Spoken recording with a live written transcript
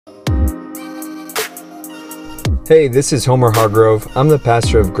Hey, this is Homer Hargrove. I'm the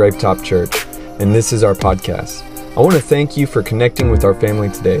pastor of Gravetop Church, and this is our podcast. I want to thank you for connecting with our family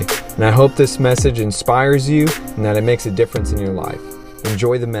today, and I hope this message inspires you and that it makes a difference in your life.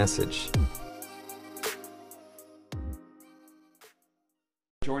 Enjoy the message.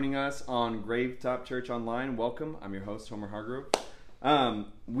 Joining us on Gravetop Church Online, welcome. I'm your host, Homer Hargrove.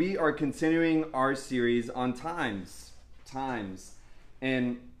 We are continuing our series on times.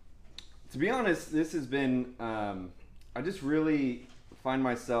 And to be honest, this has been, I just really find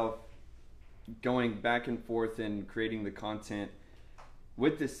myself going back and forth and creating the content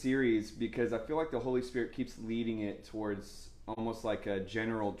with this series because I feel like the Holy Spirit keeps leading it towards almost like a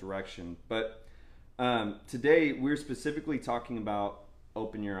general direction. But today we're specifically talking about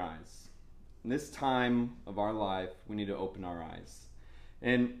open your eyes. In this time of our life, we need to open our eyes.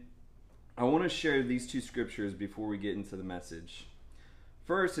 And I want to share these two scriptures before we get into the message.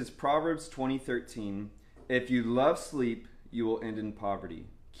 First is Proverbs 20:13. If you love sleep, you will end in poverty.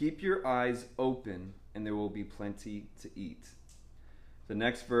 Keep your eyes open, and there will be plenty to eat. The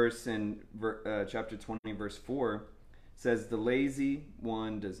next verse in chapter 20, verse 4, says, the lazy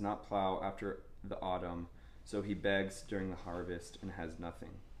one does not plow after the autumn, so he begs during the harvest and has nothing.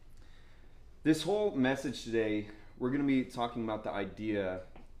 This whole message today, we're going to be talking about the idea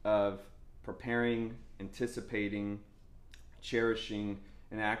of preparing, anticipating, cherishing,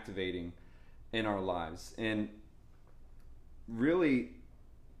 and activating in our lives. And really,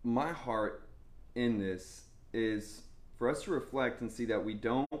 my heart in this is for us to reflect and see that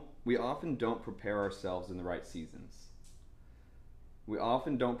we often don't prepare ourselves in the right seasons. We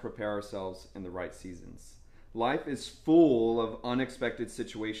often don't prepare ourselves in the right seasons. Life is full of unexpected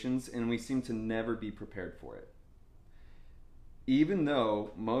situations, and we seem to never be prepared for it. Even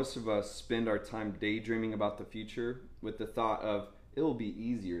though most of us spend our time daydreaming about the future with the thought of, it'll be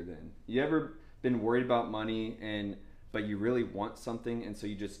easier then. You ever been worried about money but you really want something, and so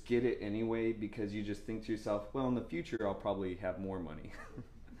you just get it anyway because you just think to yourself, well, in the future I'll probably have more money.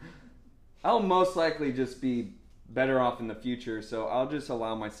 I'll most likely just be better off in the future, so I'll just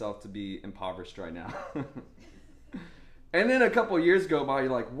allow myself to be impoverished right now. And then a couple years go by,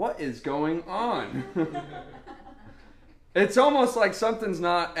 you're like, what is going on? It's almost like something's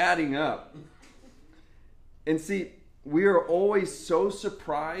not adding up. And see, we are always so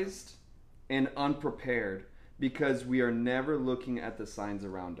surprised and unprepared because we are never looking at the signs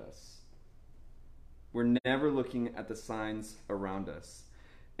around us. We're never looking at the signs around us.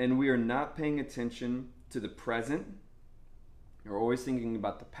 And we are not paying attention to the present. We're always thinking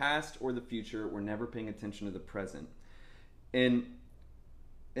about the past or the future. We're never paying attention to the present. And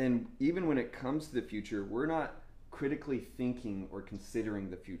even when it comes to the future, we're not critically thinking or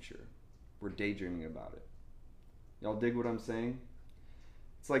considering the future. We're daydreaming about it. Y'all dig what I'm saying?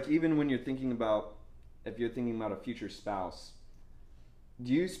 It's like even when if you're thinking about a future spouse,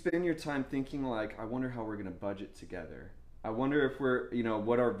 do you spend your time thinking like, I wonder how we're going to budget together? I wonder if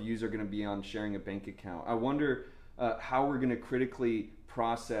what our views are going to be on sharing a bank account. I wonder how we're going to critically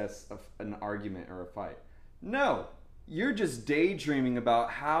process an argument or a fight. No, you're just daydreaming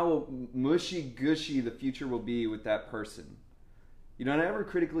about how mushy-gushy the future will be with that person. You don't ever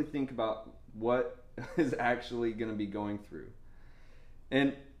critically think about what is actually going to be going through.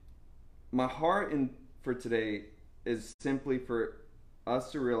 And my heart for today is simply for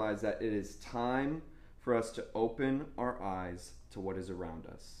us to realize that it is time for us to open our eyes to what is around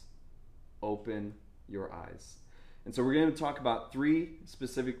us. Open your eyes. And so we're going to talk about three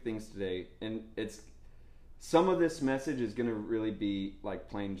specific things today. And some of this message is going to really be like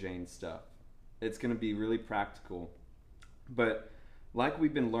plain Jane stuff. It's going to be really practical. But like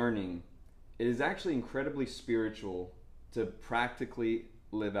we've been learning, it is actually incredibly spiritual to practically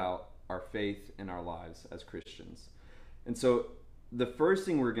live out our faith in our lives as Christians. And so the first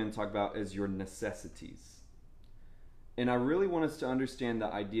thing we're going to talk about is your necessities. And I really want us to understand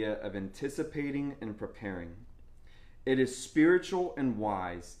the idea of anticipating and preparing. It is spiritual and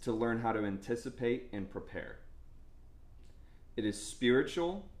wise to learn how to anticipate and prepare. It is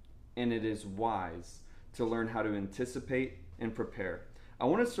spiritual and it is wise to learn how to anticipate and prepare. I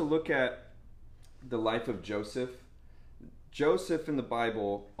want us to look at the life of Joseph. Joseph in the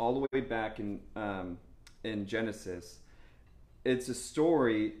Bible, all the way back in Genesis, it's a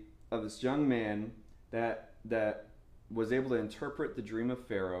story of this young man that was able to interpret the dream of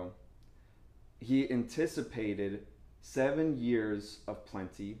Pharaoh. He anticipated 7 years of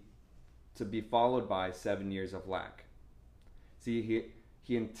plenty to be followed by 7 years of lack. See,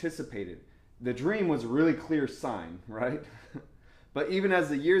 he anticipated. The dream was a really clear sign, right? But even as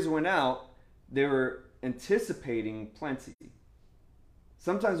the years went out, they were anticipating plenty.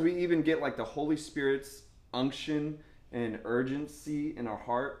 Sometimes we even get like the Holy Spirit's unction and urgency in our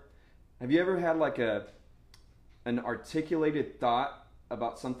heart. Have you ever had like an articulated thought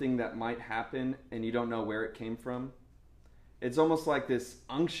about something that might happen and you don't know where it came from? It's almost like this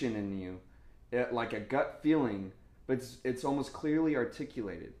unction in you, like a gut feeling, but it's almost clearly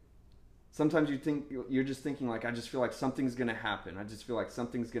articulated. Sometimes you're just thinking like, I just feel like something's going to happen. I just feel like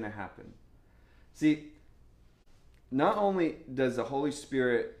something's going to happen. See, not only does the Holy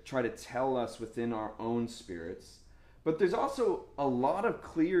Spirit try to tell us within our own spirits, but there's also a lot of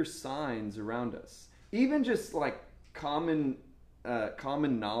clear signs around us. Even just like common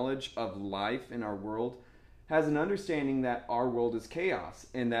knowledge of life in our world has an understanding that our world is chaos,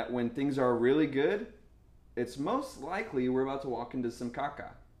 and that when things are really good, it's most likely we're about to walk into some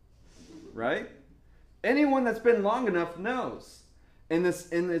caca, right? Anyone that's been long enough knows. And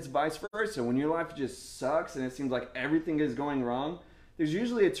it's vice versa. When your life just sucks and it seems like everything is going wrong, there's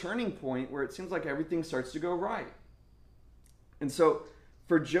usually a turning point where it seems like everything starts to go right. And so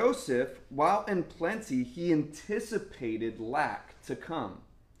for Joseph, while in plenty, he anticipated lack to come.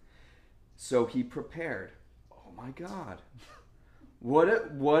 So he prepared. Oh my God. What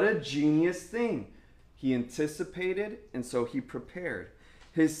a genius thing. He anticipated, and so he prepared.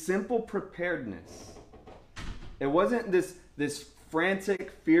 His simple preparedness. It wasn't this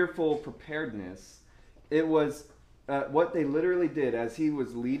frantic, fearful preparedness. It was what they literally did as he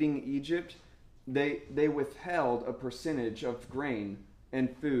was leading Egypt. They withheld a percentage of grain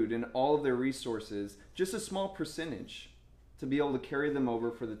and food and all of their resources, just a small percentage, to be able to carry them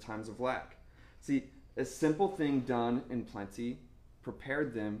over for the times of lack. See, a simple thing done in plenty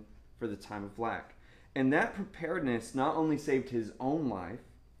prepared them for the time of lack. And that preparedness not only saved his own life,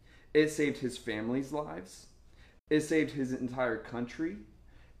 it saved his family's lives. It saved his entire country.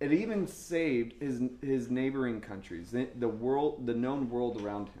 It even saved his neighboring countries, the world, the known world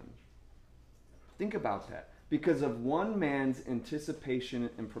around him. Think about that. Because of one man's anticipation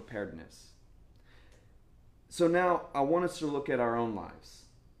and preparedness. So now I want us to look at our own lives.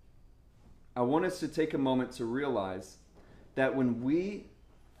 I want us to take a moment to realize that when we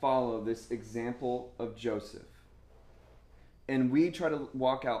follow this example of Joseph, and we try to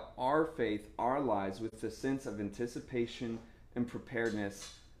walk out our faith, our lives, with a sense of anticipation and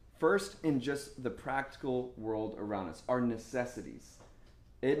preparedness, first in just the practical world around us, our necessities.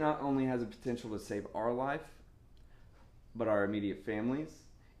 It not only has a potential to save our life, but our immediate families,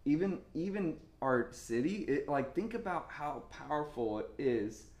 even our city. Think about how powerful it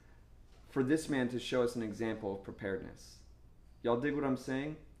is for this man to show us an example of preparedness. Y'all dig what I'm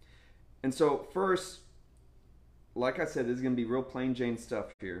saying? And so first, like I said, this is going to be real plain Jane stuff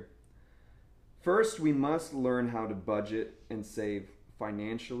here. First, we must learn how to budget and save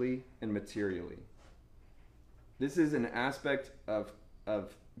financially and materially. This is an aspect of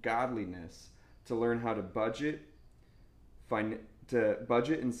godliness, to learn how to budget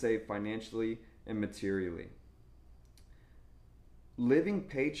and save financially and materially. Living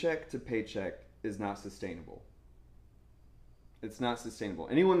paycheck to paycheck is not sustainable. It's not sustainable.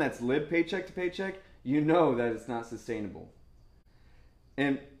 Anyone that's lived paycheck to paycheck, you know that it's not sustainable.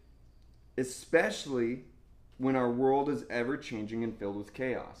 And especially when our world is ever changing and filled with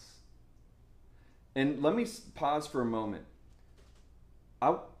chaos. And let me pause for a moment.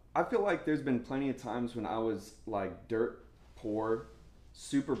 I feel like there's been plenty of times when I was like dirt poor,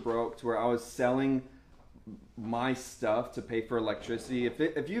 super broke, to where I was selling my stuff to pay for electricity.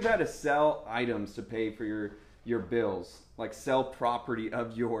 If you've had to sell items to pay for your bills, like sell property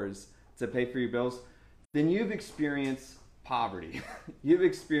of yours to pay for your bills, then you've experienced poverty. You've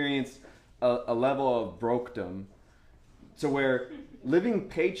experienced a level of brokedom, to where living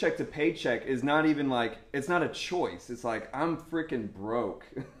paycheck to paycheck is not even like, it's not a choice. It's like, I'm freaking broke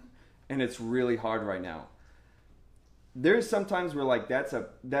and it's really hard right now. There's sometimes where like that's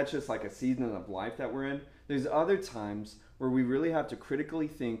just like a season of life that we're in. There's other times where we really have to critically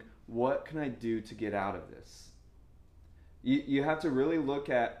think, what can I do to get out of this? You have to really look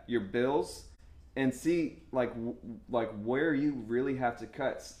at your bills and see like where you really have to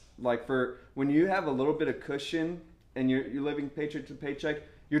cut. Like for when you have a little bit of cushion and you're living paycheck to paycheck,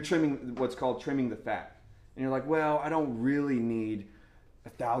 you're trimming what's called trimming the fat. And you're like, well, I don't really need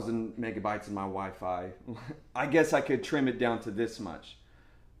 1,000 megabytes in my Wi-Fi. I guess I could trim it down to this much.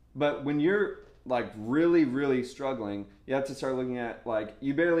 But when you're like really, really struggling, you have to start looking at like,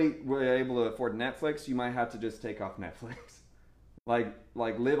 you barely were able to afford Netflix, you might have to just take off Netflix. like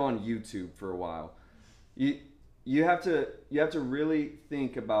live on YouTube for a while. You have to really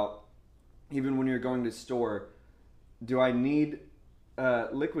think about, even when you're going to the store, do I need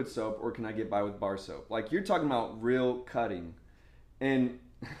liquid soap or can I get by with bar soap? Like, you're talking about real cutting. And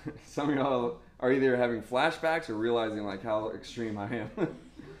some of y'all are either having flashbacks or realizing like how extreme I am.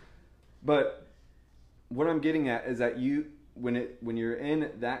 But what I'm getting at is that when you're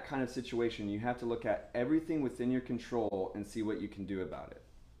in that kind of situation, you have to look at everything within your control and see what you can do about it.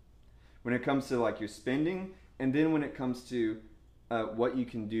 When it comes to like your spending, and then when it comes to what you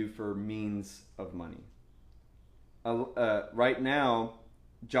can do for means of money. Right now,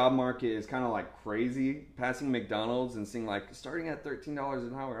 job market is kind of like crazy. Passing McDonald's and seeing like starting at $13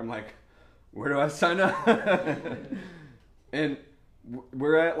 an hour, I'm like, where do I sign up? And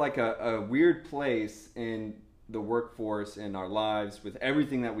we're at like a weird place in the workforce in our lives with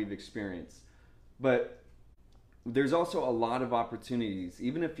everything that we've experienced. But there's also a lot of opportunities.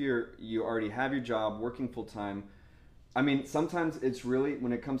 Even if you already have your job, working full time, I mean, sometimes it's really,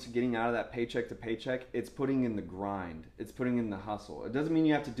 when it comes to getting out of that paycheck to paycheck, it's putting in the grind. It's putting in the hustle. It doesn't mean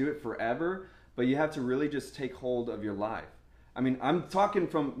you have to do it forever, but you have to really just take hold of your life. I mean, I'm talking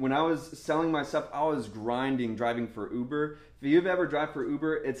from when I was selling my stuff, I was grinding, driving for Uber. If you've ever driven for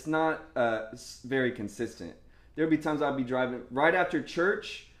Uber, it's not very consistent. There'd be times I'd be driving right after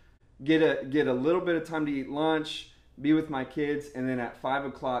church, get a little bit of time to eat lunch, be with my kids, and then at 5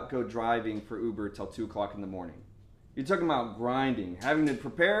 o'clock go driving for Uber till 2 o'clock in the morning. You're talking about grinding, having to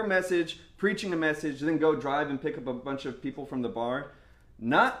prepare a message, preaching a message, then go drive and pick up a bunch of people from the bar.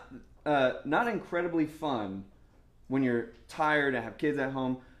 Not incredibly fun when you're tired and have kids at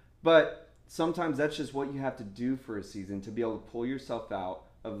home, but sometimes that's just what you have to do for a season to be able to pull yourself out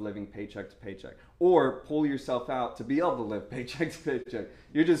of living paycheck to paycheck, or pull yourself out to be able to live paycheck to paycheck.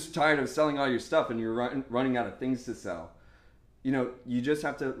 You're just tired of selling all your stuff and you're running out of things to sell. You know, you just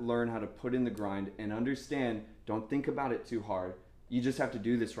have to learn how to put in the grind and understand, don't think about it too hard. You just have to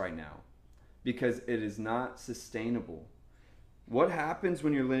do this right now because it is not sustainable. What happens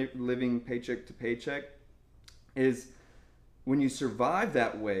when you're living paycheck to paycheck is when you survive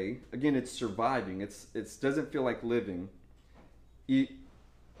that way, again, it's surviving. It doesn't feel like living.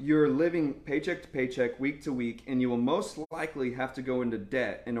 You're living paycheck to paycheck, week to week, and you will most likely have to go into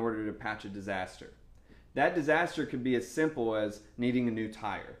debt in order to patch a disaster. That disaster could be as simple as needing a new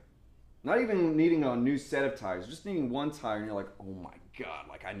tire. Not even needing a new set of tires, just needing one tire, and you're like, oh my God,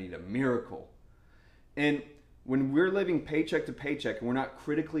 like I need a miracle. And when we're living paycheck to paycheck and we're not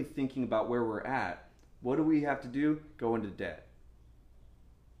critically thinking about where we're at, what do we have to do? Go into debt.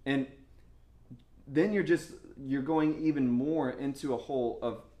 And then you're going even more into a hole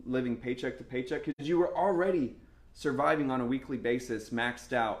of living paycheck to paycheck because you were already surviving on a weekly basis,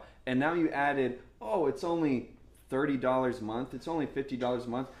 maxed out. And now you added, oh, it's only $30 a month. It's only $50 a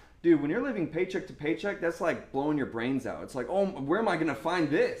month. Dude, when you're living paycheck to paycheck, that's like blowing your brains out. It's like, oh, where am I going to find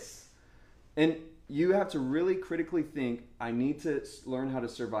this? And you have to really critically think, I need to learn how to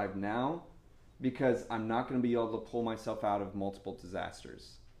survive now because I'm not going to be able to pull myself out of multiple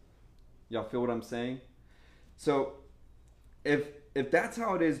disasters. Y'all feel what I'm saying? So if that's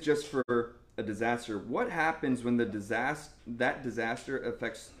how it is just for a disaster, what happens when that disaster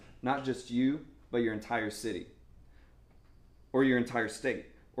affects not just you, but your entire city or your entire state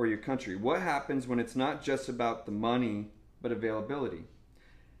or your country? What happens when it's not just about the money, but availability?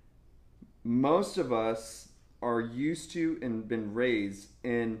 Most of us are used to and been raised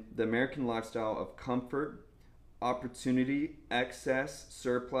in the American lifestyle of comfort, opportunity, excess,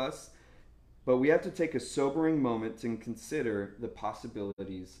 surplus, but we have to take a sobering moment and consider the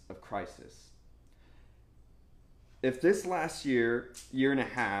possibilities of crisis. If this last year and a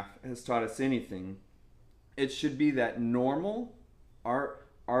half has taught us anything, it should be that normal, our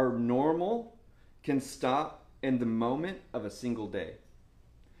normal can stop in the moment of a single day.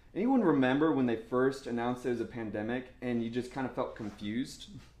 Anyone remember when they first announced there was a pandemic and you just kind of felt confused?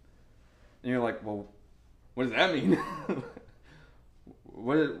 And you're like, well, what does that mean?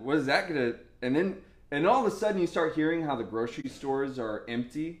 What is that gonna... And all of a sudden you start hearing how the grocery stores are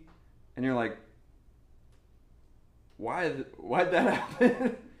empty and you're like, why'd that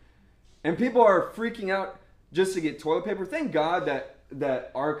happen? And people are freaking out just to get toilet paper. Thank God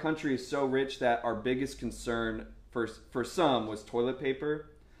that our country is so rich that our biggest concern for some was toilet paper.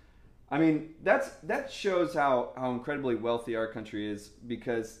 I mean, that shows how incredibly wealthy our country is,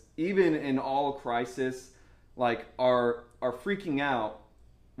 because even in all crisis, like our freaking out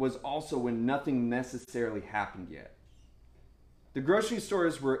was also when nothing necessarily happened yet. The grocery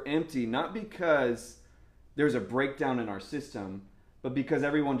stores were empty, not because there's a breakdown in our system, but because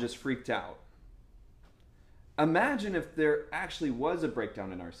everyone just freaked out. Imagine if there actually was a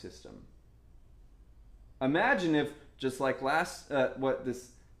breakdown in our system. Imagine if, just like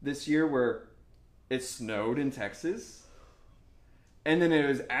this year where it snowed in Texas, and then it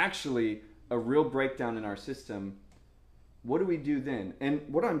was actually a real breakdown in our system. What do we do then? And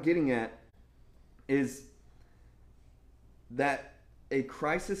what I'm getting at is that a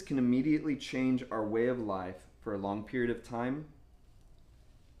crisis can immediately change our way of life for a long period of time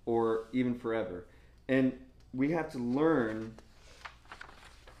or even forever. And we have to learn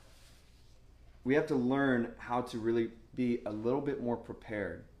how to really be a little bit more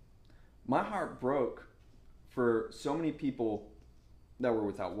prepared. My heart broke for so many people that were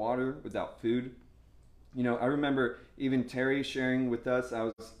without water, without food. You know, I remember even Terry sharing with us, I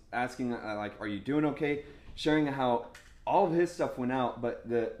was asking, like, are you doing okay? Sharing how all of his stuff went out, but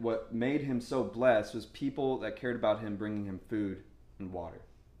what made him so blessed was people that cared about him bringing him food and water.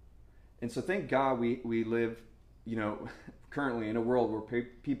 And so thank God we live, you know, currently in a world where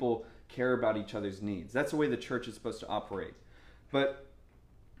people care about each other's needs. That's the way the church is supposed to operate. But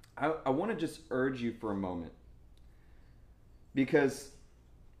I want to just urge you for a moment, because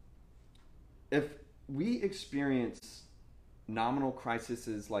if we experience nominal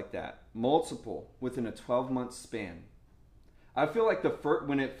crises like that, multiple within a 12-month span, I feel like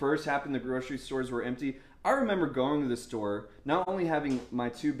when it first happened, the grocery stores were empty. I remember going to the store, not only having my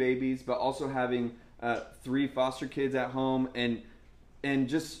 2 babies, but also having 3 foster kids at home, and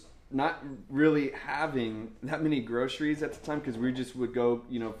just not really having that many groceries at the time, because we just would go,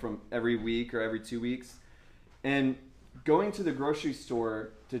 you know, from every week or every 2 weeks, and going to the grocery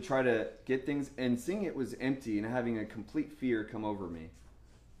store to try to get things and seeing it was empty and having a complete fear come over me,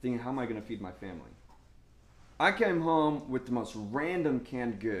 thinking, how am I going to feed my family? I came home with the most random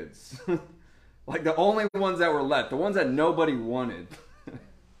canned goods, like the only ones that were left, the ones that nobody wanted.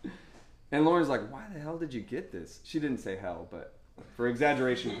 And Lauren's like, why the hell did you get this? She didn't say hell, but for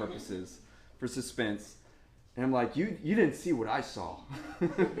exaggeration purposes, for suspense. And I'm like, you didn't see what I saw,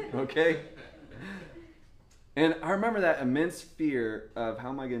 okay? And I remember that immense fear of how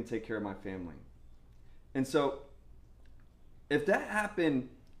am I going to take care of my family? And so if that happened,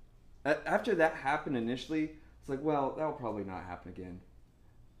 after that happened initially, it's like, well, that'll probably not happen again.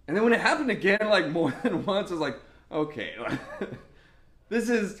 And then when it happened again, like more than once, I was like, okay, this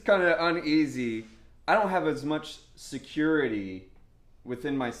is kind of uneasy. I don't have as much security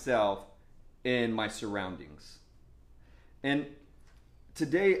within myself in my surroundings. And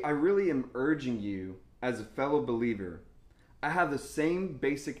today, I really am urging you as a fellow believer. I have the same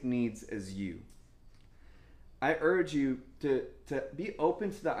basic needs as you. I urge you to be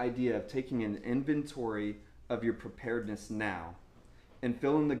open to the idea of taking an inventory of your preparedness now and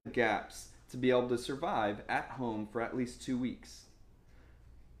fill in the gaps to be able to survive at home for at least 2 weeks,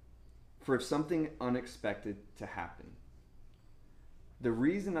 for something unexpected to happen. The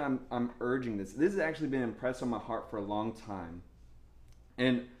reason I'm urging this has actually been impressed on my heart for a long time.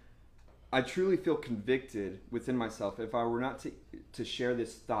 And I truly feel convicted within myself if I were not to share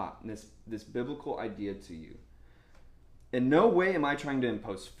this thought and this biblical idea to you. In no way am I trying to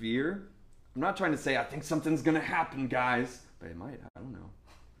impose fear. I'm not trying to say, I think something's going to happen, guys. But it might, I don't know.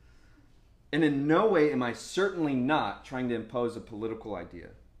 And in no way am I certainly not trying to impose a political idea.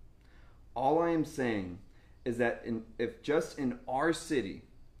 All I am saying is that if just in our city,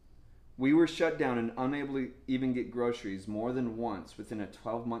 we were shut down and unable to even get groceries more than once within a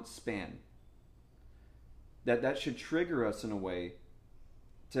 12-month span, that should trigger us in a way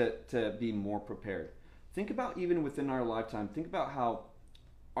to be more prepared. Think about even within our lifetime, think about how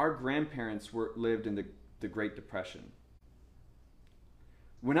our grandparents lived in the Great Depression.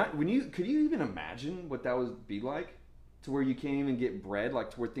 Could you even imagine what that would be like? To where you can't even get bread,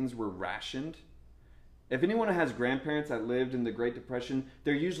 like to where things were rationed? If anyone has grandparents that lived in the Great Depression,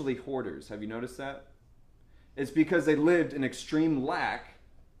 they're usually hoarders. Have you noticed that? It's because they lived in extreme lack,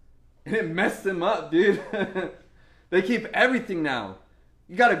 and it messed them up, dude. They keep everything now.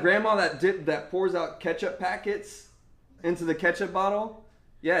 You got a grandma that pours out ketchup packets into the ketchup bottle?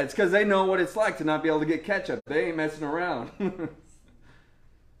 Yeah, it's because they know what it's like to not be able to get ketchup. They ain't messing around.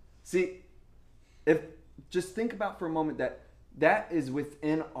 See, just think about for a moment that is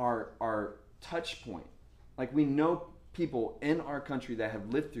within our touch point. Like, we know people in our country that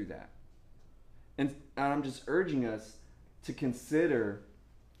have lived through that. And I'm just urging us to consider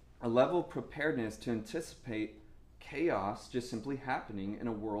a level of preparedness to anticipate chaos just simply happening in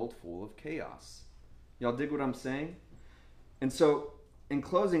a world full of chaos. Y'all dig what I'm saying? And so, in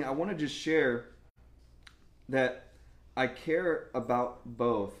closing, I want to just share that I care about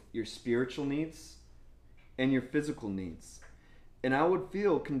both your spiritual needs and your physical needs. And I would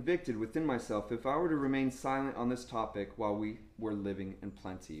feel convicted within myself if I were to remain silent on this topic while we were living in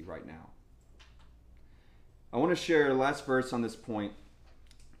plenty right now. I want to share the last verse on this point.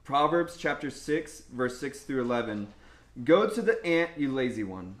 Proverbs chapter 6, verse 6 through 11. Go to the ant, you lazy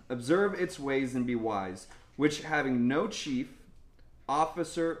one. Observe its ways and be wise, which having no chief,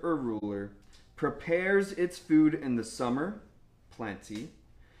 officer, or ruler, prepares its food in the summer, plenty,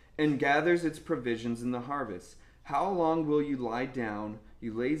 and gathers its provisions in the harvest. How long will you lie down,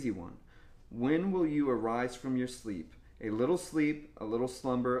 you lazy one? When will you arise from your sleep? A little sleep, a little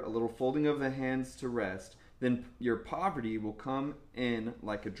slumber, a little folding of the hands to rest. Then your poverty will come in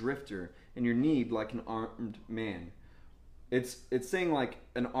like a drifter, and your need like an armed man. It's saying like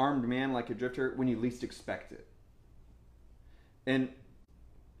an armed man, like a drifter, when you least expect it. And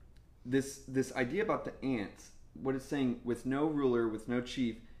this idea about the ants, what it's saying, with no ruler, with no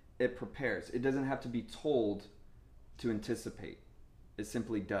chief, it prepares. It doesn't have to be told to anticipate. It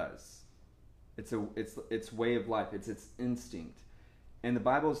simply does. It's way of life. It's its instinct. And the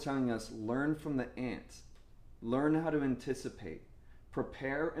Bible is telling us, learn from the ant. Learn how to anticipate.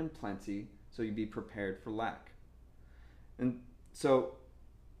 Prepare in plenty so you be prepared for lack. And so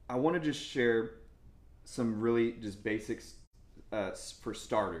I want to just share some really just basics for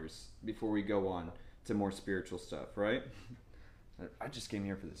starters before we go on to more spiritual stuff, right? I just came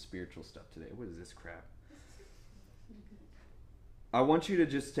here for the spiritual stuff today. What is this crap? I want you to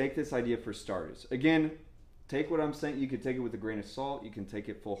just take this idea for starters. Again, take what I'm saying. You can take it with a grain of salt. You can take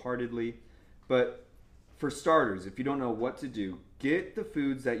it full-heartedly. But for starters, if you don't know what to do, get the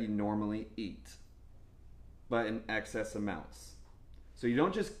foods that you normally eat, but in excess amounts. So you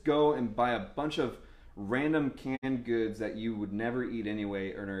don't just go and buy a bunch of random canned goods that you would never eat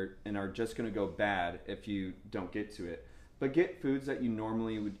anyway and are just going to go bad if you don't get to it. But get foods that you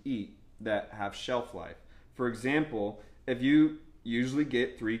normally would eat that have shelf life. For example, if you usually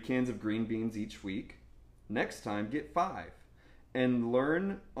get 3 cans of green beans each week, next time get 5. And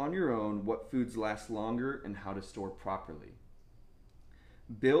learn on your own what foods last longer and how to store properly.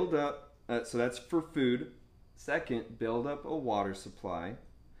 Build up, so that's for food. Second, build up a water supply,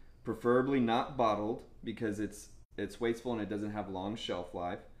 preferably not bottled because it's wasteful and it doesn't have long shelf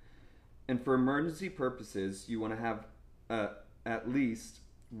life. And for emergency purposes, you want to have at least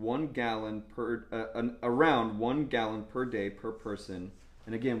 1 gallon around 1 gallon per day per person.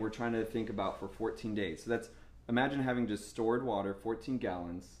 And again, we're trying to think about for 14 days. So that's, imagine having just stored water, 14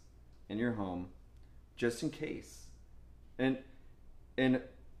 gallons in your home, just in case. And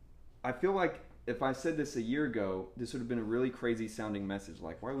I feel like if I said this a year ago, this would have been a really crazy sounding message.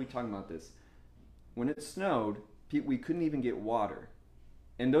 Like, why are we talking about this? When it snowed, we couldn't even get water.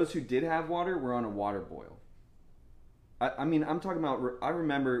 And those who did have water were on a water boil. I mean, I'm talking about, I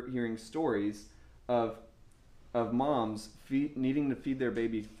remember hearing stories of moms needing to feed their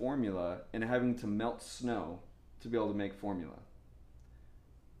baby formula and having to melt snow to be able to make formula.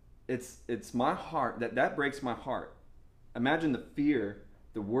 It's my heart, that breaks my heart. Imagine the fear,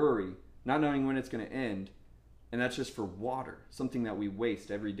 the worry, not knowing when it's going to end, and that's just for water, something that we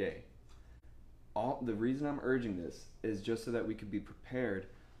waste every day. The reason I'm urging this is just so that we could be prepared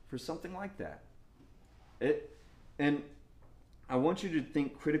for something like that. And I want you to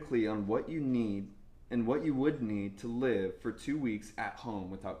think critically on what you need and what you would need to live for 2 weeks at home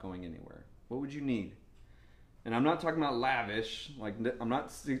without going anywhere. What would you need? And I'm not talking about lavish. Like, I'm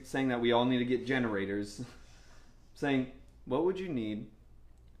not saying that we all need to get generators. I'm saying, what would you need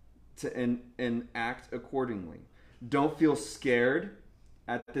to and act accordingly? Don't feel scared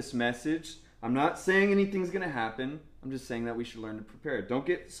at this message. I'm not saying anything's going to happen. I'm just saying that we should learn to prepare. Don't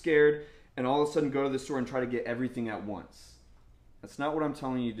get scared and all of a sudden go to the store and try to get everything at once. That's not what I'm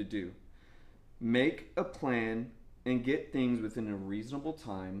telling you to do. Make a plan and get things within a reasonable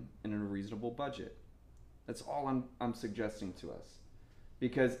time and in a reasonable budget. That's all I'm suggesting to us.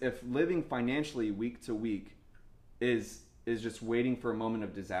 Because if living financially week to week is just waiting for a moment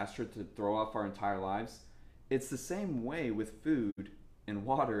of disaster to throw off our entire lives, it's the same way with food and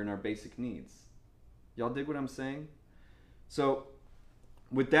water and our basic needs. Y'all dig what I'm saying? So,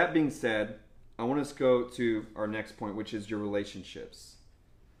 with that being said, I want us to go to our next point, which is your relationships.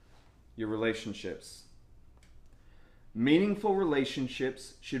 Your relationships. Meaningful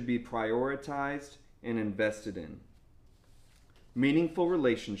relationships should be prioritized and invested in. Meaningful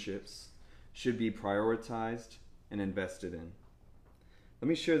relationships should be prioritized and invested in. Let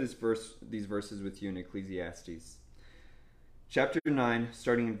me share these verses with you in Ecclesiastes. Chapter 9,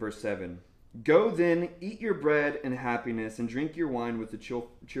 starting in verse 7. Go then, eat your bread in happiness, and drink your wine with a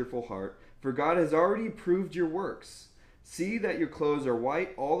cheerful heart, for God has already approved your works. See that your clothes are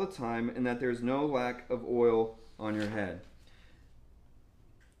white all the time, and that there is no lack of oil on your head.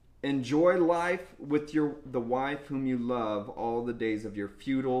 Enjoy life with the wife whom you love all the days of your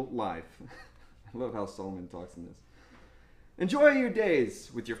feudal life. I love how Solomon talks in this. Enjoy your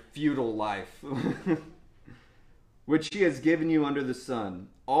days with your feudal life, which he has given you under the sun,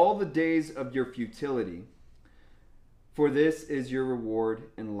 all the days of your futility. For this is your reward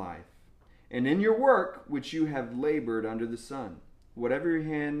in life. and in your work which you have labored under the sun. Whatever your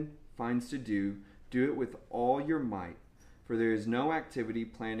hand finds to do, do it with all your might, for there is no activity,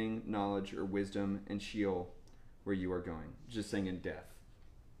 planning, knowledge, or wisdom in Sheol where you are going. Just saying in death.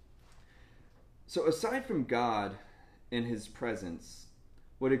 So aside from God and his presence,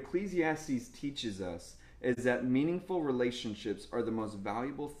 what Ecclesiastes teaches us is that meaningful relationships are the most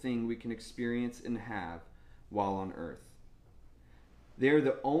valuable thing we can experience and have while on earth. They are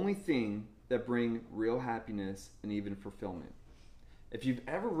the only thing that bring real happiness and even fulfillment. If you've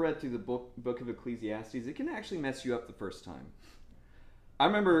ever read through the book of Ecclesiastes, it can actually mess you up the first time. I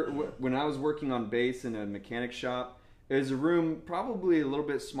remember when I was working on bass in a mechanic shop, it was a room probably a little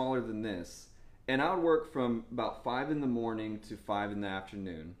bit smaller than this. And I would work from about 5 in the morning to 5 in the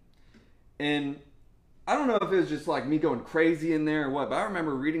afternoon. And I don't know if it was just like me going crazy in there or what, but I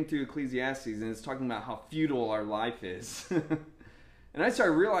remember reading through Ecclesiastes and it's talking about how futile our life is. And I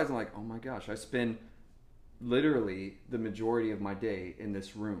started realizing like, oh my gosh, I spend literally the majority of my day in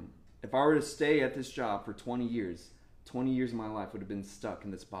this room. If I were to stay at this job for 20 years of my life would have been stuck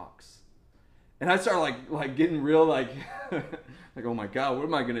in this box. And I started like getting real like oh my God, what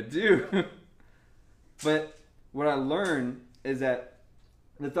am I gonna do? But what I learned is that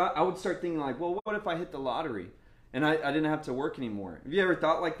I would start thinking like, well, what if I hit the lottery and I didn't have to work anymore? Have you ever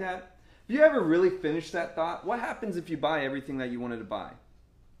thought like that? Have you ever really finished that thought? What happens if you buy everything that you wanted to buy?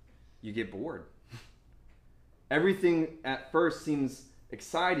 You get bored. Everything at first seems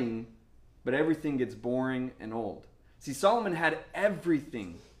exciting, but everything gets boring and old. See, Solomon had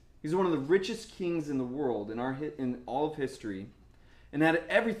everything. He's one of the richest kings in the world in all of history, and had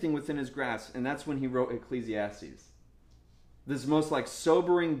everything within his grasp, and that's when he wrote Ecclesiastes. This most like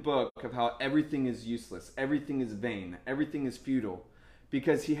sobering book of how everything is useless, everything is vain, everything is futile,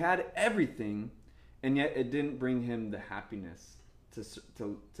 because he had everything, and yet it didn't bring him the happiness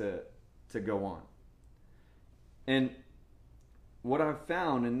to go on. And what I've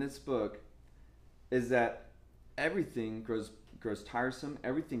found in this book is that everything grows tiresome,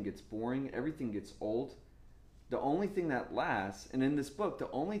 everything gets boring, everything gets old. The only thing that lasts, and in this book, the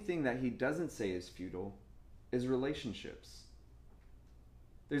only thing that he doesn't say is futile, is relationships.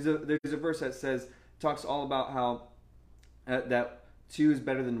 There's a verse that talks all about how that 2 is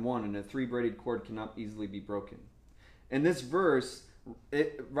better than 1, and a 3-braided cord cannot easily be broken. And this verse,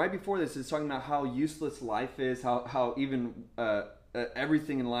 right before this, is talking about how useless life is, how even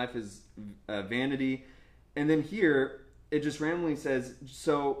everything in life is vanity. And then here, it just randomly says,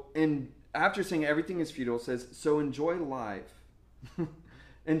 after saying everything is futile, it says, so enjoy life.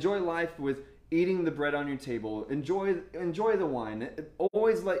 Enjoy life with eating the bread on your table. Enjoy the wine.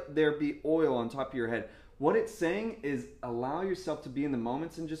 Always let there be oil on top of your head. What it's saying is allow yourself to be in the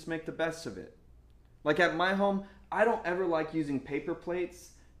moments and just make the best of it. Like at my home, I don't ever like using paper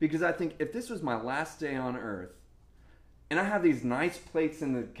plates because I think if this was my last day on earth and I have these nice plates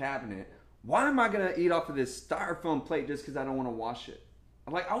in the cabinet, why am I going to eat off of this styrofoam plate just because I don't want to wash it?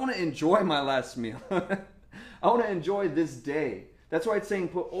 I want to enjoy my last meal. I want to enjoy this day. That's why it's saying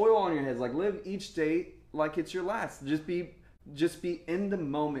put oil on your heads. Like live each day like it's your last. Just be in the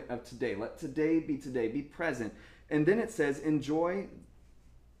moment of today. Let today be today. Be present. And then it says enjoy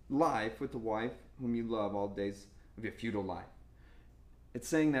life with the wife whom you love all days of your futile life. It's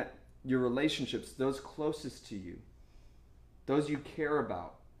saying that your relationships, those closest to you, those you care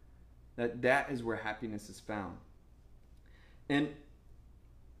about, that is where happiness is found. And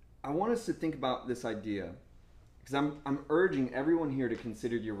I want us to think about this idea because I'm urging everyone here to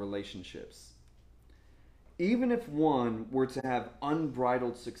consider your relationships. Even if one were to have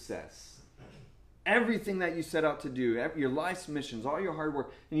unbridled success, everything that you set out to do, your life's missions, all your hard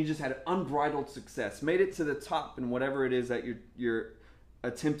work, and you just had unbridled success, made it to the top in whatever it is that you're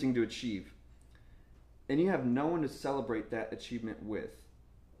attempting to achieve, and you have no one to celebrate that achievement with,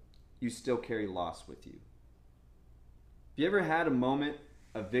 you still carry loss with you. Have you ever had a moment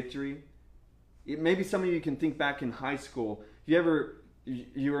of victory? Maybe some of you can think back in high school. You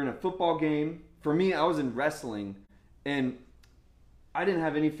were in a football game. For me, I was in wrestling, and I didn't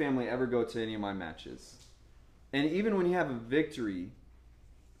have any family ever go to any of my matches. And even when you have a victory,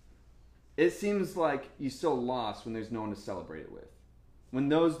 it seems like you still lost when there's no one to celebrate it with. When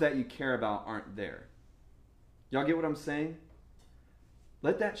those that you care about aren't there. Y'all get what I'm saying?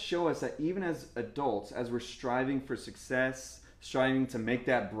 Let that show us that even as adults, as we're striving for success, striving to make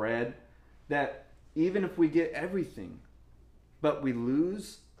that bread, that even if we get everything, but we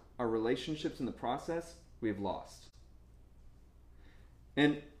lose our relationships in the process, we have lost.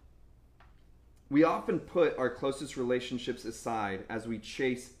 And we often put our closest relationships aside as we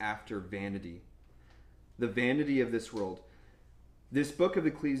chase after vanity, the vanity of this world. This book of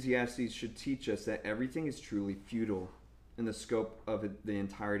Ecclesiastes should teach us that everything is truly futile in the scope of the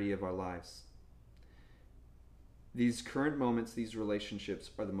entirety of our lives. These current moments, these relationships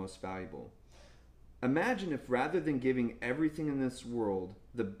are the most valuable. Imagine if rather than giving everything in this world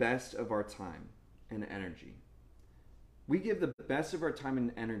the best of our time and energy, we give the best of our time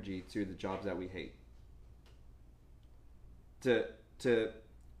and energy to the jobs that we hate, to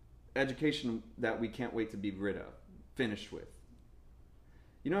education that we can't wait to be rid of, finished with.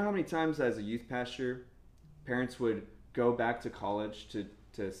 You know how many times as a youth pastor, parents would go back to college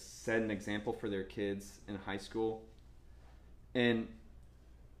to set an example for their kids in high school, and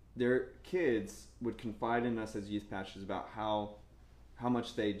their kids would confide in us as youth pastors about how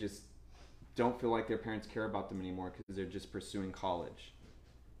much they just don't feel like their parents care about them anymore because they're just pursuing college.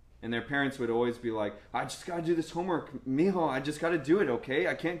 And their parents would always be like, I just got to do this homework, mijo, I just got to do it, okay?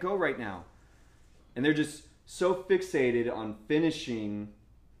 I can't go right now. And they're just so fixated on finishing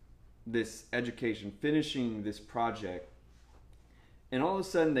this education, finishing this project. And all of a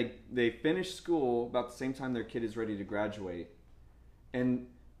sudden they finish school about the same time their kid is ready to graduate. And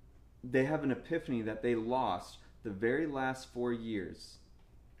they have an epiphany that they lost the very last 4 years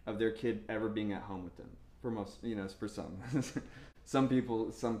of their kid ever being at home with them. For most, for some.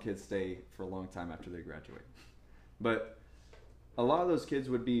 Some kids stay for a long time after they graduate. But a lot of those kids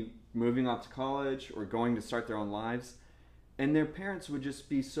would be moving off to college or going to start their own lives. And their parents would just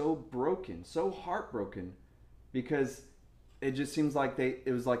be so broken, so heartbroken, because it just seems like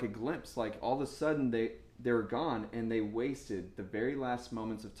it was like a glimpse. Like all of a sudden they were gone and they wasted the very last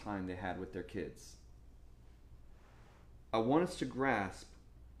moments of time they had with their kids. I want us to grasp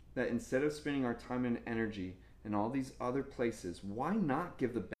that instead of spending our time and energy in all these other places, why not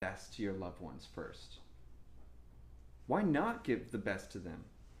give the best to your loved ones first? Why not give the best to them?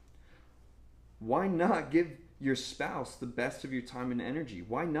 Why not give your spouse the best of your time and energy?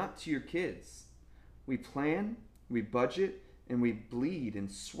 Why not to your kids? We plan, we budget, and we bleed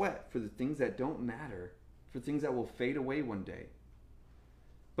and sweat for the things that don't matter, for things that will fade away one day.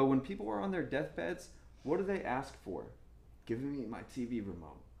 But when people are on their deathbeds, what do they ask for? Give me my TV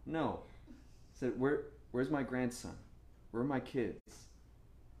remote. No. So where's my grandson? Where are my kids?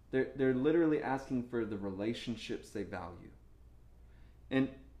 They're literally asking for the relationships they value. And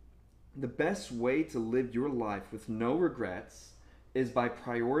the best way to live your life with no regrets is by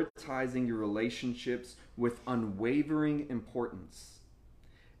prioritizing your relationships with unwavering importance.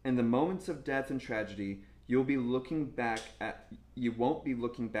 In the moments of death and tragedy, you won't be looking back at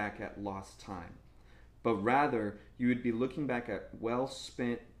lost time, but rather you would be looking back at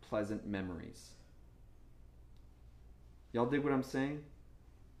well-spent, pleasant memories. Y'all dig what I'm saying?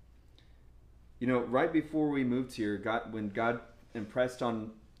 Right before we moved here, when God impressed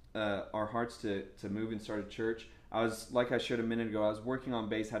on our hearts to move and start a church, I was, like I shared a minute ago, I was working on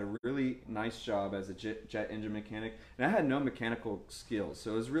base, had a really nice job as a jet engine mechanic, and I had no mechanical skills,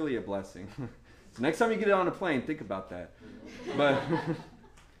 so it was really a blessing. So next time you get on a plane, think about that. But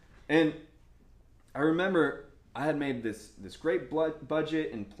and I remember I had made this great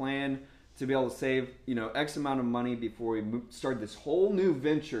budget and plan to be able to save X amount of money before we started this whole new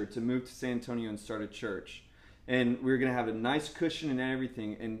venture to move to San Antonio and start a church. And we were going to have a nice cushion and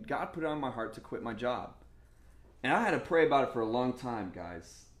everything. And God put it on my heart to quit my job. And I had to pray about it for a long time,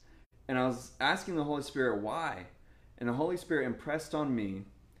 guys. And I was asking the Holy Spirit why. And the Holy Spirit impressed on me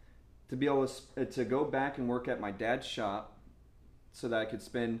to be able to go back and work at my dad's shop so that I could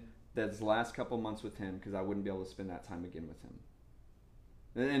spend those last couple months with him, because I wouldn't be able to spend that time again with him.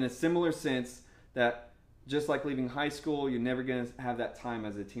 In a similar sense, that just like leaving high school, you're never going to have that time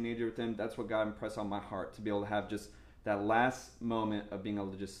as a teenager with him. That's what God impressed on my heart, to be able to have just that last moment of being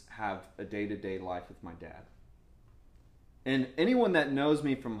able to just have a day-to-day life with my dad. And anyone that knows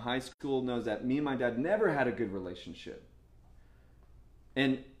me from high school knows that me and my dad never had a good relationship.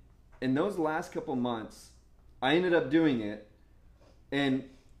 And in those last couple months, I ended up doing it. And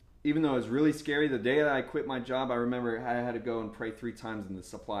even though it was really scary, the day that I quit my job, I remember I had to go and pray 3 times in the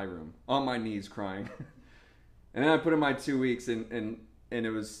supply room, on my knees crying. And then I put in my 2 weeks, and it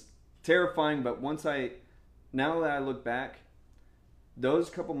was terrifying. But now that I look back, those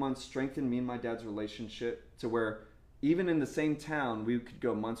couple months strengthened me and my dad's relationship to where even in the same town, we could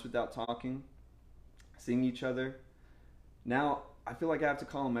go months without talking, seeing each other. Now I feel like I have to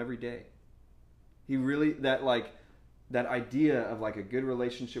call him every day. He really, that idea of like a good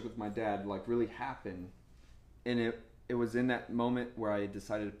relationship with my dad really happened. And it was in that moment where I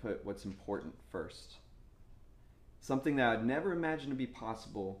decided to put what's important first. Something that I'd never imagined to be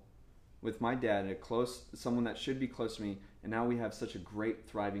possible with my dad, someone that should be close to me, and now we have such a great,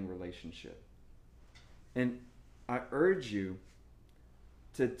 thriving relationship. And I urge you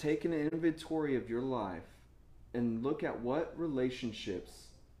to take an inventory of your life and look at what relationships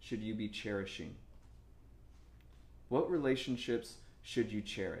should you be cherishing. What relationships should you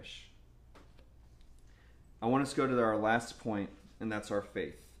cherish? I want us to go to our last point, and that's our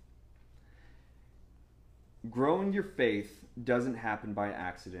faith. Growing your faith doesn't happen by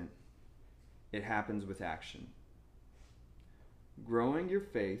accident. It happens with action. Growing your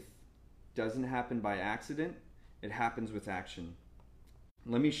faith doesn't happen by accident. It happens with action.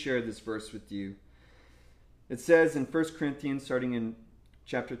 Let me share this verse with you. It says in 1 Corinthians, starting in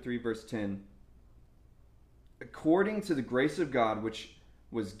chapter 3, verse 10, according to the grace of God which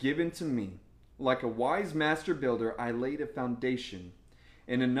was given to me, like a wise master builder, I laid a foundation,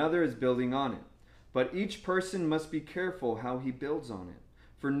 and another is building on it. But each person must be careful how he builds on it.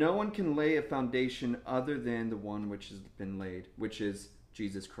 For no one can lay a foundation other than the one which has been laid, which is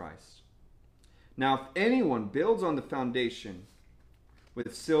Jesus Christ. Now, if anyone builds on the foundation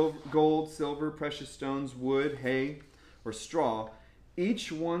with gold, silver, precious stones, wood, hay, or straw,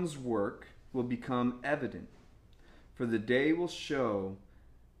 each one's work will become evident. For the day will show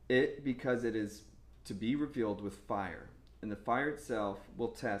it, because it is to be revealed with fire, and the fire itself will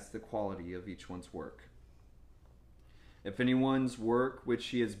test the quality of each one's work. If anyone's work which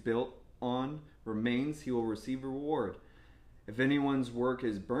he has built on remains, he will receive a reward. If anyone's work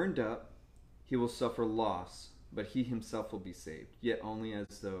is burned up, he will suffer loss, but he himself will be saved, yet only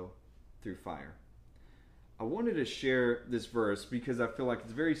as though through fire. I wanted to share this verse because I feel like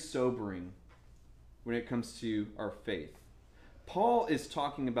it's very sobering when it comes to our faith. Paul is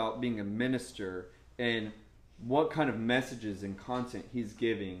talking about being a minister and what kind of messages and content he's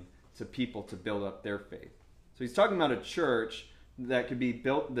giving to people to build up their faith. So he's talking about a church that could be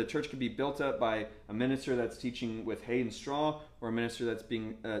built. The church could be built up by a minister that's teaching with hay and straw, or a minister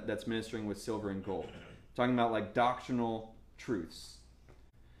that's ministering with silver and gold. Talking about like doctrinal truths.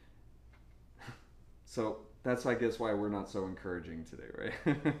 So that's, I guess, why we're not so encouraging today,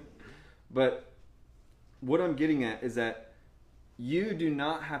 right? But what I'm getting at is that you do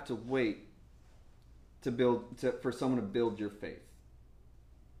not have to wait for someone to build your faith.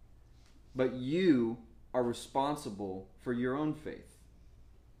 But you are responsible for your own faith.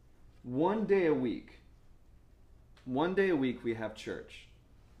 One day a week we have church.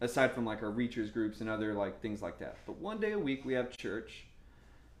 Aside from like our reachers groups and other like things like that. But one day a week we have church.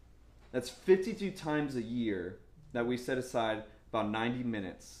 That's 52 times a year that we set aside about 90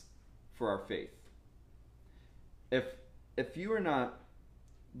 minutes for our faith. If you are not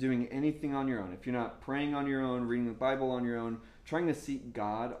doing anything on your own, if you're not praying on your own, reading the Bible on your own, trying to seek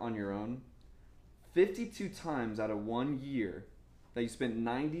God on your own, 52 times out of 1 year that you spent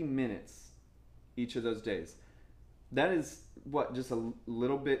 90 minutes each of those days, that is what, just a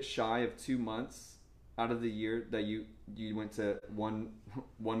little bit shy of 2 months out of the year that you went to one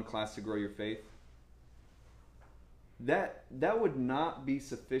class to grow your faith. That would not be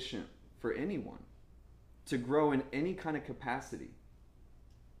sufficient for anyone to grow in any kind of capacity.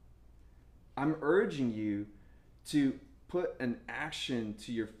 I'm urging you to put an action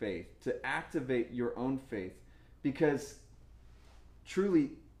to your faith, to activate your own faith, because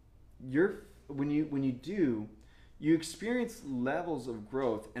truly, when you do, you experience levels of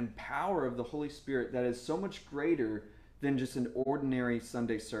growth and power of the Holy Spirit that is so much greater than just an ordinary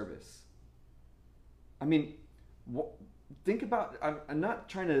Sunday service. I mean, think about, I'm not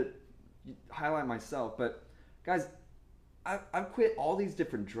trying to highlight myself, but guys, I've quit all these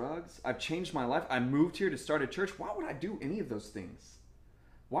different drugs. I've changed my life. I moved here to start a church. Why would I do any of those things?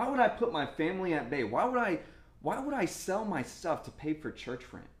 Why would I put my family at bay? Why would I sell my stuff to pay for church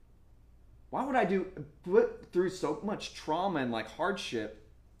rent? Why would I put through so much trauma and like hardship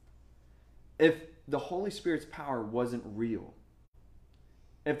if the Holy Spirit's power wasn't real?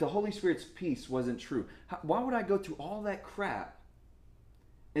 If the Holy Spirit's peace wasn't true? Why would I go through all that crap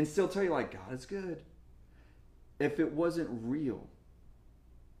and still tell you like God is good if it wasn't real?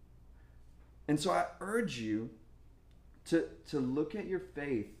 And so I urge you to look at your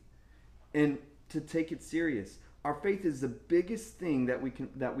faith and to take it serious. Our faith is the biggest thing that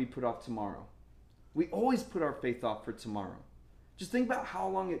we put off tomorrow. We always put our faith off for tomorrow. Just think about how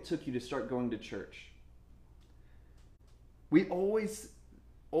long it took you to start going to church. We always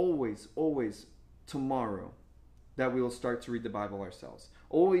tomorrow that we will start to read the Bible ourselves.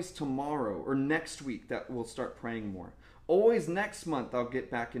 Always tomorrow or next week that we'll start praying more. Always next month I'll get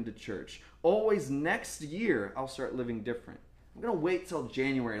back into church. Always next year I'll start living different. I'm going to wait till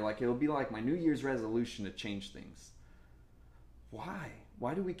January, like it'll be like my New Year's resolution to change things. Why?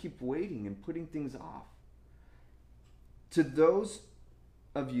 Why do we keep waiting and putting things off? To those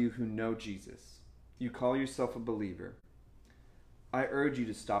of you who know Jesus, you call yourself a believer, I urge you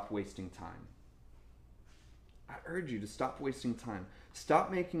to stop wasting time. I urge you to stop wasting time.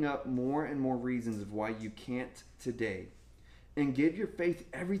 Stop making up more and more reasons of why you can't today. And give your faith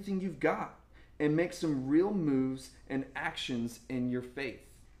everything you've got. And make some real moves and actions in your faith.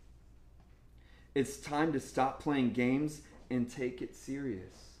 It's time to stop playing games and take it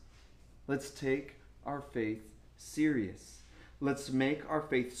serious. Let's take our faith serious. Let's make our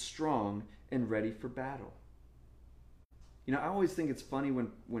faith strong and ready for battle. You know, I always think it's funny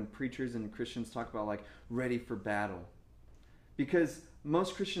when preachers and Christians talk about like ready for battle. Because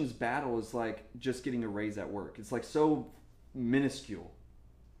most Christians' battle is like just getting a raise at work. It's like so minuscule.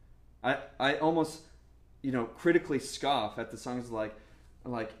 I almost, critically scoff at the songs like,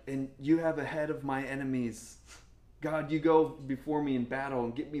 and you have a head of my enemies. God, you go before me in battle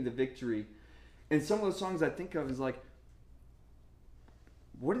and get me the victory. And some of those songs I think of is like,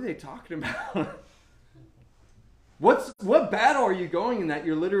 what are they talking about? What battle are you going in that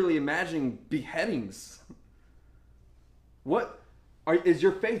you're literally imagining beheadings? Is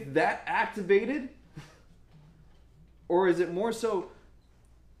your faith that activated? Or is it more so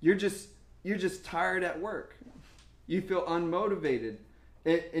you're just tired at work? You feel unmotivated.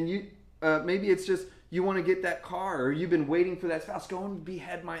 And you maybe it's just you want to get that car, or you've been waiting for that spouse. Go and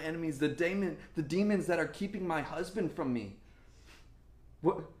behead my enemies, the demons that are keeping my husband from me.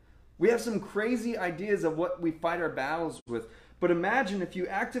 We have some crazy ideas of what we fight our battles with. But imagine if you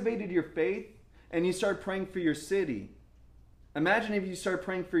activated your faith and you start praying for your city. Imagine if you start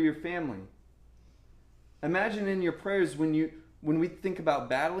praying for your family. Imagine in your prayers when we think about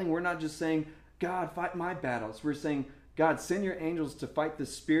battling, we're not just saying, God, fight my battles. We're saying, God, send your angels to fight the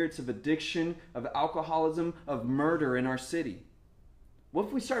spirits of addiction, of alcoholism, of murder in our city. What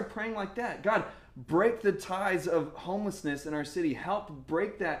if we start praying like that? God, break the ties of homelessness in our city. Help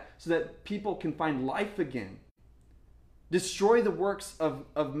break that so that people can find life again. Destroy the works of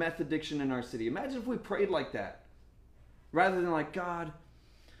meth addiction in our city. Imagine if we prayed like that. Rather than like, God,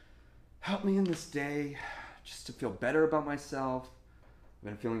 help me in this day just to feel better about myself. I've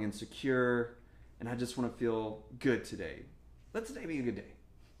been feeling insecure, and I just want to feel good today. Let today be a good day.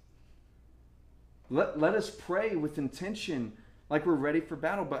 Let us pray with intention like we're ready for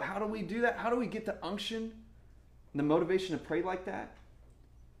battle. But how do we do that? How do we get the unction and the motivation to pray like that?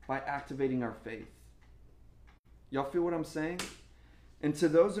 By activating our faith. Y'all feel what I'm saying? And to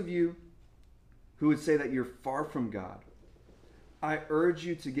those of you who would say that you're far from God, I urge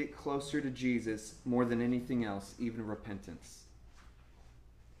you to get closer to Jesus more than anything else, even repentance.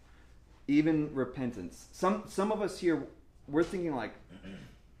 Even repentance. Some of us here, we're thinking like,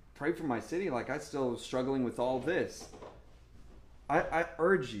 pray for my city, like I'm still struggling with all this. I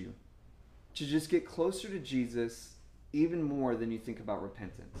urge you to just get closer to Jesus even more than you think about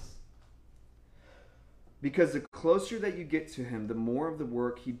repentance. Because the closer that you get to him, the more of the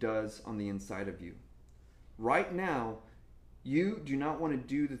work he does on the inside of you. Right now, you do not want to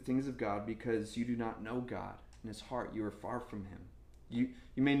do the things of God because you do not know God in his heart. You are far from him. You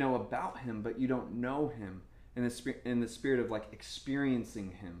may know about him, but you don't know him in the spirit of like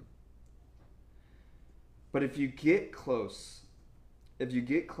experiencing him. But if you get close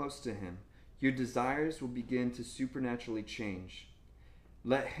to him, your desires will begin to supernaturally change.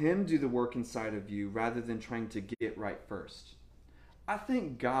 Let him do the work inside of you rather than trying to get right first. I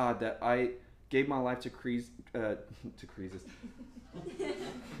thank God that I gave my life to Croesus.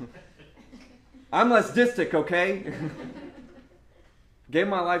 I'm less distic, okay? Gave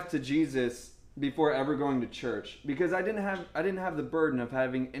my life to Jesus before ever going to church because I didn't have the burden of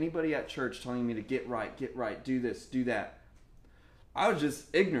having anybody at church telling me to get right, do this, do that. I was just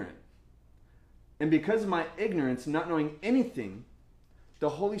ignorant. And because of my ignorance, not knowing anything, the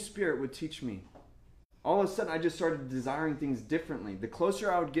Holy Spirit would teach me. All of a sudden, I just started desiring things differently. The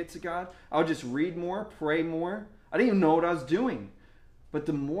closer I would get to God, I would just read more, pray more. I didn't even know what I was doing. But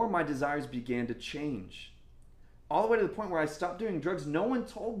the more my desires began to change. All the way to the point where I stopped doing drugs. No one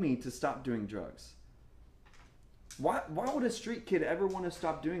told me to stop doing drugs. Why would a street kid ever want to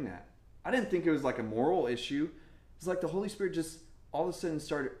stop doing that? I didn't think it was like a moral issue. It's like the Holy Spirit just all of a sudden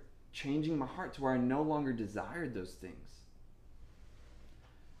started changing my heart to where I no longer desired those things.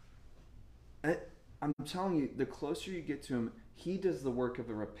 I'm telling you, the closer you get to him, he does the work of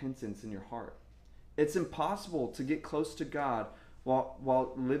a repentance in your heart. It's impossible to get close to God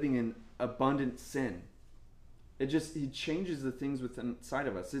while living in abundant sin. He changes the things within inside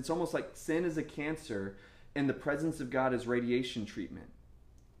of us. It's almost like sin is a cancer and the presence of God is radiation treatment.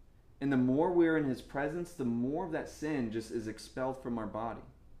 And the more we're in his presence, the more of that sin just is expelled from our body.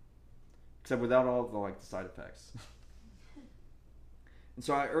 Except without all the side effects. And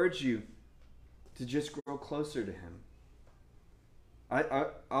so I urge you to just grow closer to him.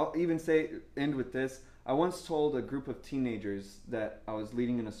 I'll even end with this. I once told a group of teenagers that I was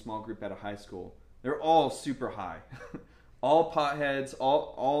leading in a small group at a high school. They're all super high. All potheads,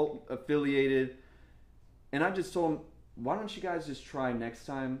 all affiliated. And I just told them, why don't you guys just try next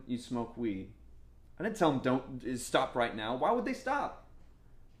time you smoke weed? I didn't tell them don't stop right now. Why would they stop?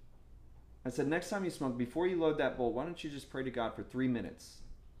 I said, next time you smoke, before you load that bowl, why don't you just pray to God for 3 minutes?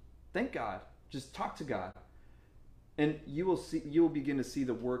 Thank God. Just talk to God. And you will begin to see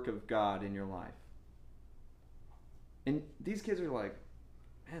the work of God in your life. And these kids are like,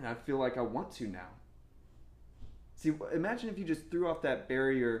 man, I feel like I want to now. See, imagine if you just threw off that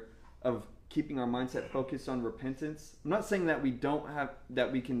barrier of keeping our mindset focused on repentance. I'm not saying that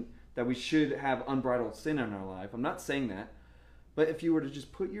we should have unbridled sin in our life. I'm not saying that. But if you were to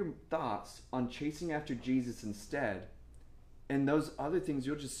just put your thoughts on chasing after Jesus instead, and those other things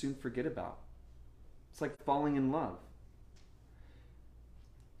you'll just soon forget about. It's like falling in love.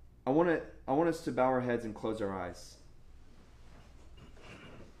 I want us to bow our heads and close our eyes.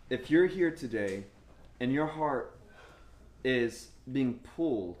 If you're here today and your heart is being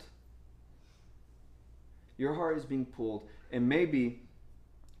pulled, and maybe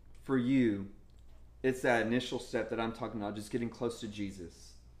for you, it's that initial step that I'm talking about, just getting close to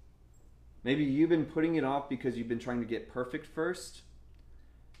Jesus. Maybe you've been putting it off because you've been trying to get perfect first,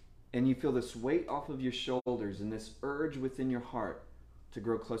 and you feel this weight off of your shoulders and this urge within your heart to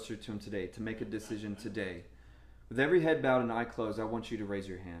grow closer to Him today, to make a decision today. With every head bowed and eye closed, I want you to raise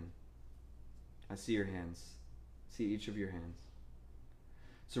your hand. I see your hands. I see each of your hands.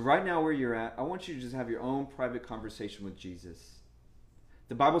 So right now where you're at, I want you to just have your own private conversation with Jesus.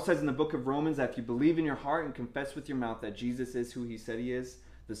 The Bible says in the book of Romans that if you believe in your heart and confess with your mouth that Jesus is who He said He is,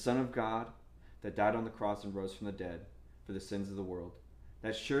 the Son of God that died on the cross and rose from the dead for the sins of the world,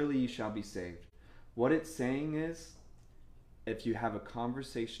 that surely you shall be saved. What it's saying is, if you have a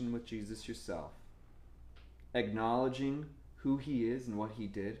conversation with Jesus yourself, acknowledging who He is and what He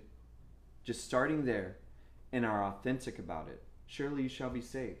did, just starting there, and are authentic about it, surely you shall be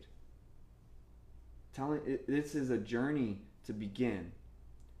saved. This is a journey to begin.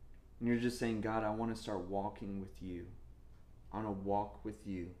 And you're just saying, God, I want to start walking with You. I want to walk with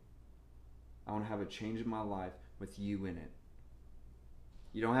You. I want to have a change in my life with You in it.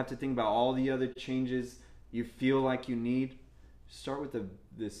 You don't have to think about all the other changes you feel like you need. Start with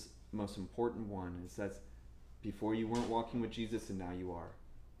this most important one. It says, before you weren't walking with Jesus, and now you are.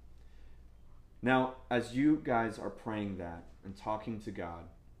 Now, as you guys are praying that and talking to God,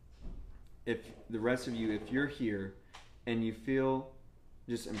 if the rest of you, if you're here and you feel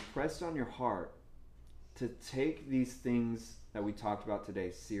just impressed on your heart to take these things that we talked about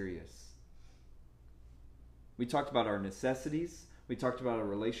today serious. We talked about our necessities, we talked about our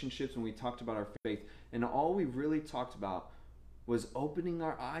relationships, and we talked about our faith. And all we really talked about was opening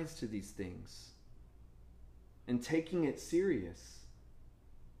our eyes to these things and taking it serious.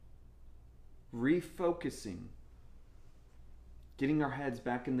 Refocusing. Getting our heads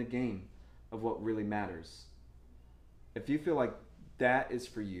back in the game of what really matters. If you feel like that is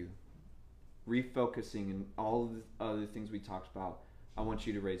for you, refocusing and all of the other things we talked about, I want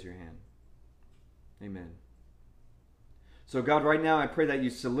you to raise your hand. Amen. So God, right now I pray that You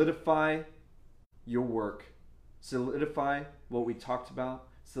solidify Your work. Solidify what we talked about.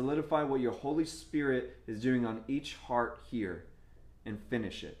 Solidify what Your Holy Spirit is doing on each heart here, and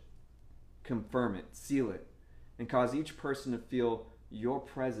finish it. Confirm it. Seal it. And cause each person to feel Your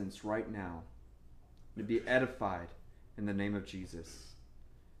presence right now, to be edified in the name of Jesus.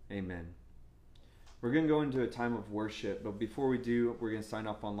 Amen. We're going to go into a time of worship, but before we do, we're going to sign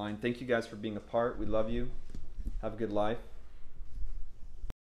off online. Thank you guys for being a part. We love you. Have a good life.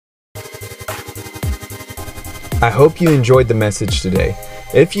 I hope you enjoyed the message today.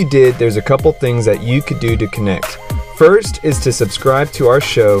 If you did, there's a couple things that you could do to connect. First is to subscribe to our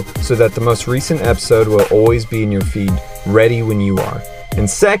show so that the most recent episode will always be in your feed, ready when you are. And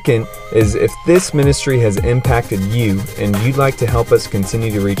second is, if this ministry has impacted you and you'd like to help us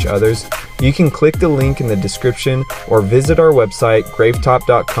continue to reach others, you can click the link in the description or visit our website,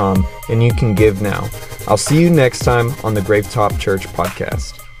 gravetop.com, and you can give now. I'll see you next time on the Gravetop Church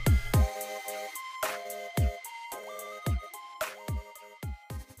podcast.